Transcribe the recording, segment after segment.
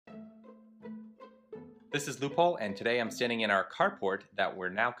This is Loophole, and today I'm standing in our carport that we're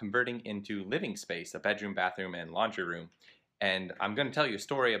now converting into living space, a bedroom, bathroom, and laundry room. And I'm going to tell you a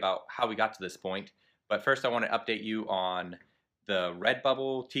story about how we got to this point. But first, I want to update you on the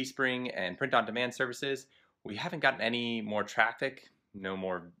Redbubble, Teespring, and print on demand services. We haven't gotten any more traffic, no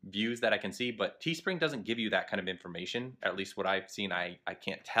more views that I can see, but Teespring doesn't give you that kind of information. At least what I've seen, I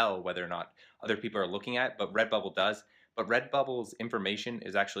can't tell whether or not other people are looking at, but Redbubble does. But Redbubble's information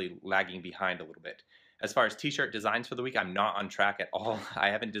is actually lagging behind a little bit. As far as t-shirt designs for the week, I'm not on track at all. I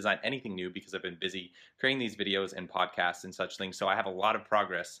haven't designed anything new because I've been busy creating these videos and podcasts and such things. So I have a lot of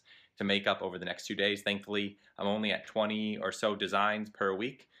progress to make up over the next 2 days. Thankfully, I'm only at 20 or so designs per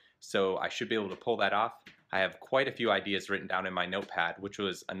week, so I should be able to pull that off. I have quite a few ideas written down in my notepad, which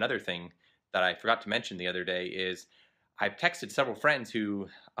was another thing that I forgot to mention the other day is I've texted several friends who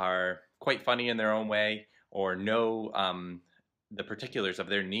are quite funny in their own way or know the particulars of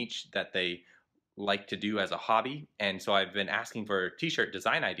their niche that they like to do as a hobby. And so I've been asking for t-shirt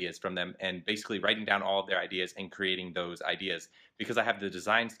design ideas from them and basically writing down all of their ideas and creating those ideas because I have the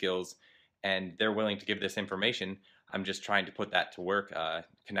design skills and they're willing to give this information. I'm just trying to put that to work,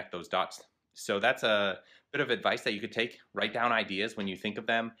 connect those dots. So that's a bit of advice that you could take. Write down ideas when you think of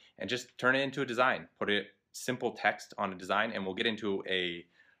them and just turn it into a design. Put it simple text on a design, and we'll get into a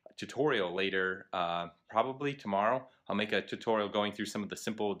tutorial later, probably tomorrow. I'll make a tutorial going through some of the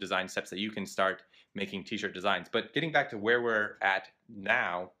simple design steps that you can start making t-shirt designs. But getting back to where we're at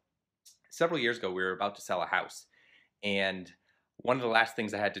now, several years ago we were about to sell a house, and one of the last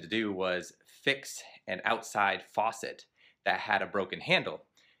things I had to do was fix an outside faucet that had a broken handle.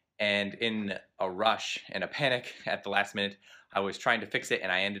 And in a rush and a panic at the last minute, I was trying to fix it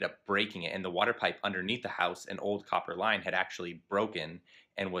and I ended up breaking it. And the water pipe underneath the house, an old copper line, had actually broken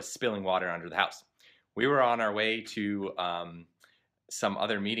and was spilling water under the house. We were on our way to some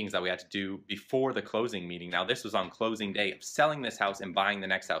other meetings that we had to do before the closing meeting. Now, this was on closing day of selling this house and buying the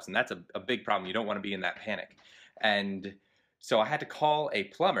next house. And that's a big problem. You don't want to be in that panic. And so I had to call a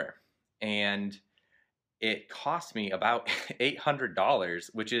plumber, and it cost me about $800,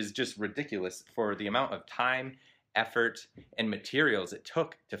 which is just ridiculous for the amount of time, effort, and materials it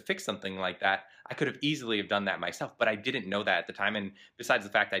took to fix something like that. I could have easily have done that myself, but I didn't know that at the time. And besides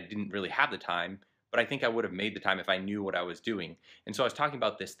the fact I didn't really have the time, but I think I would have made the time if I knew what I was doing. And so I was talking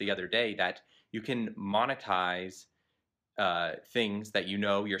about this the other day, that you can monetize things that you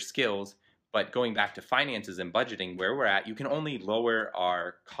know, your skills, but going back to finances and budgeting, where we're at, you can only lower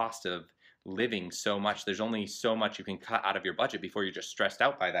our cost of living so much. There's only so much you can cut out of your budget before you're just stressed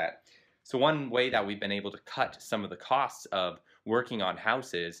out by that. So one way that we've been able to cut some of the costs of working on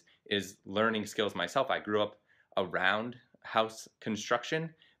houses is learning skills myself. I grew up around house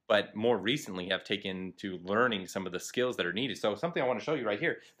construction, but more recently have taken to learning some of the skills that are needed. So something I want to show you right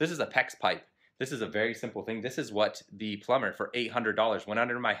here, this is a PEX pipe. This is a very simple thing. This is what the plumber for $800 went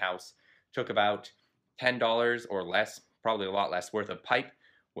under my house, took about $10 or less, probably a lot less, worth of pipe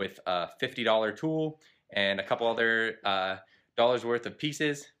with a $50 tool and a couple other dollars worth of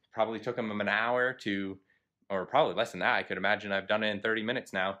pieces. Probably took him an hour to, or probably less than that. I could imagine I've done it in 30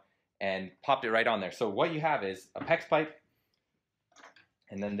 minutes now and popped it right on there. So what you have is a PEX pipe,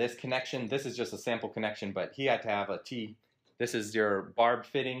 and then this connection. This is just a sample connection, but he had to have a T. This is your barb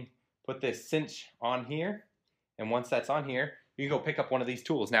fitting. Put this cinch on here, and once that's on here, you can go pick up one of these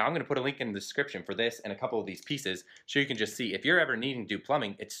tools. Now, I'm going to put a link in the description for this and a couple of these pieces so you can just see. If you're ever needing to do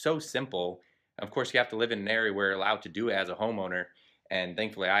plumbing, it's so simple. Of course, you have to live in an area where you're allowed to do it as a homeowner, and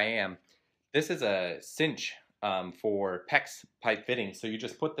thankfully I am. This is a cinch for PEX pipe fitting. So you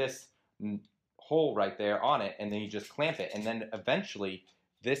just put this hole right there on it, and then you just clamp it. And then eventually,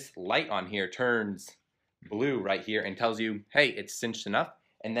 this light on here turns blue right here and tells you, hey, it's cinched enough.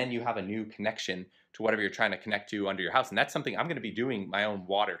 And then you have a new connection to whatever you're trying to connect to under your house. And that's something I'm going to be doing my own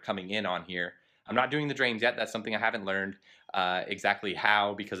water coming in on here. I'm not doing the drains yet. That's something I haven't learned exactly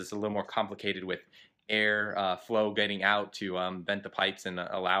how, because it's a little more complicated with air flow getting out to vent the pipes and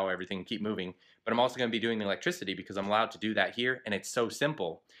allow everything to keep moving. But I'm also going to be doing the electricity because I'm allowed to do that here, and it's so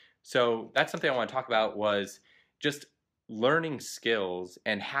simple. So that's something I want to talk about, was just learning skills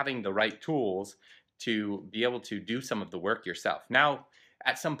and having the right tools to be able to do some of the work yourself. Now,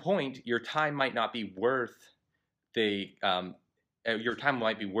 at some point, your time might not be worth your time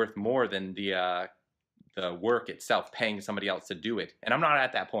might be worth more than the work itself, paying somebody else to do it. And I'm not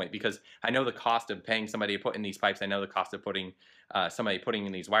at that point because I know the cost of paying somebody to put in these pipes. I know the cost of putting somebody putting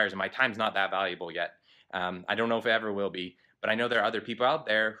in these wires, and my time's not that valuable yet. I don't know if it ever will be, but I know there are other people out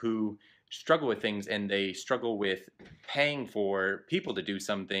there who struggle with things, and they struggle with paying for people to do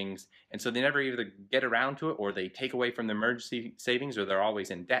some things, and so they never either get around to it, or they take away from their emergency savings, or they're always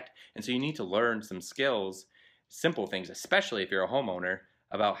in debt. And so you need to learn some skills, simple things, especially if you're a homeowner,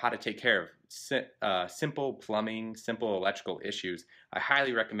 about how to take care of simple plumbing, simple electrical issues. I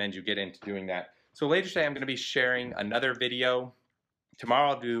highly recommend you get into doing that. So later today I'm going to be sharing another video. Tomorrow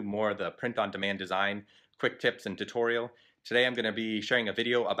I'll do more of the print-on-demand design, quick tips and tutorial. Today I'm going to be sharing a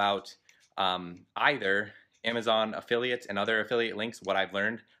video about either Amazon affiliates and other affiliate links, what I've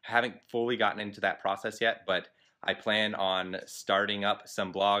learned. I haven't fully gotten into that process yet, but I plan on starting up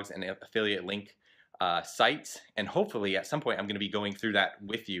some blogs and affiliate link sites, and hopefully at some point I'm going to be going through that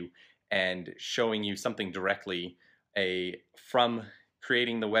with you and showing you something directly, from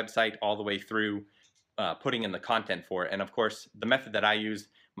creating the website all the way through putting in the content for it. And of course, the method that I use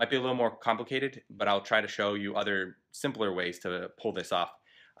might be a little more complicated, but I'll try to show you other simpler ways to pull this off.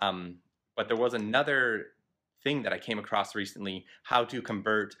 But there was another thing that I came across recently, how to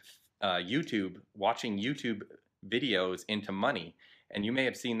convert watching YouTube videos into money. And you may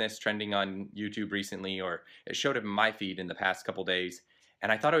have seen this trending on YouTube recently, or it showed up in my feed in the past couple days.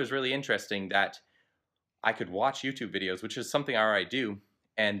 And I thought it was really interesting that I could watch YouTube videos, which is something I already do,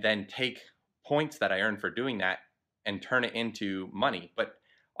 and then take points that I earn for doing that and turn it into money. But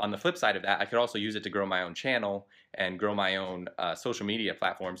on the flip side of that, I could also use it to grow my own channel and grow my own social media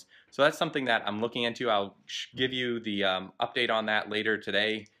platforms. So that's something that I'm looking into. I'll give you the update on that later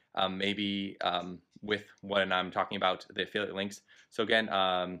today, maybe with when I'm talking about the affiliate links. So again,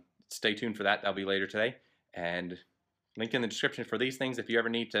 stay tuned for that. That'll be later today. And link in the description for these things if you ever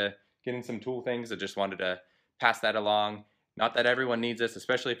need to get in some tool things. I just wanted to pass that along. Not that everyone needs this,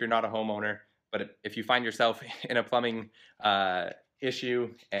 especially if you're not a homeowner, but if you find yourself in a plumbing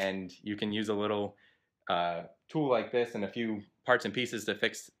issue and you can use a little tool like this and a few parts and pieces to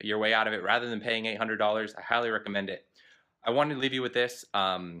fix your way out of it rather than paying $800, I highly recommend it. I wanted to leave you with this.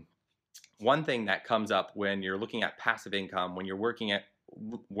 One thing that comes up when you're looking at passive income, when you're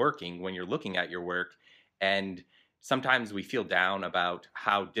when you're looking at your work, and sometimes we feel down about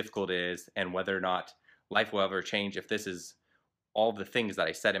how difficult it is and whether or not life will ever change if this is all the things that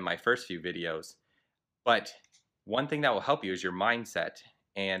I said in my first few videos. But one thing that will help you is your mindset.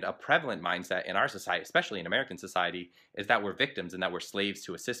 And a prevalent mindset in our society, especially in American society, is that we're victims and that we're slaves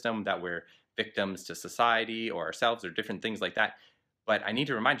to a system, that we're victims to society or ourselves or different things like that. But I need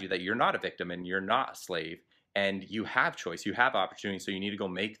to remind you that you're not a victim and you're not a slave, and you have choice, you have opportunity, so you need to go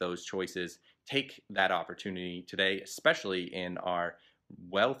make those choices. Take that opportunity today, especially in our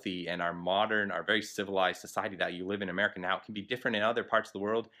wealthy and our modern, our very civilized society that you live in America now. It can be different in other parts of the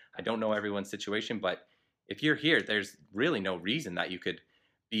world. I don't know everyone's situation, but if you're here, there's really no reason that you could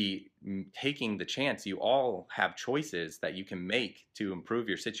be taking the chance. You all have choices that you can make to improve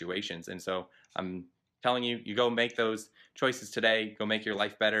your situations. And so I'm telling you, you go make those choices today. Go make your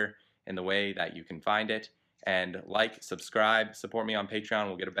life better in the way that you can find it. And like, subscribe, support me on Patreon.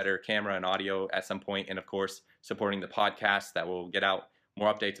 We'll get a better camera and audio at some point. And of course, supporting the podcast that will get out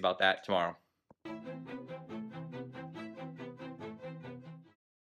more updates about that tomorrow.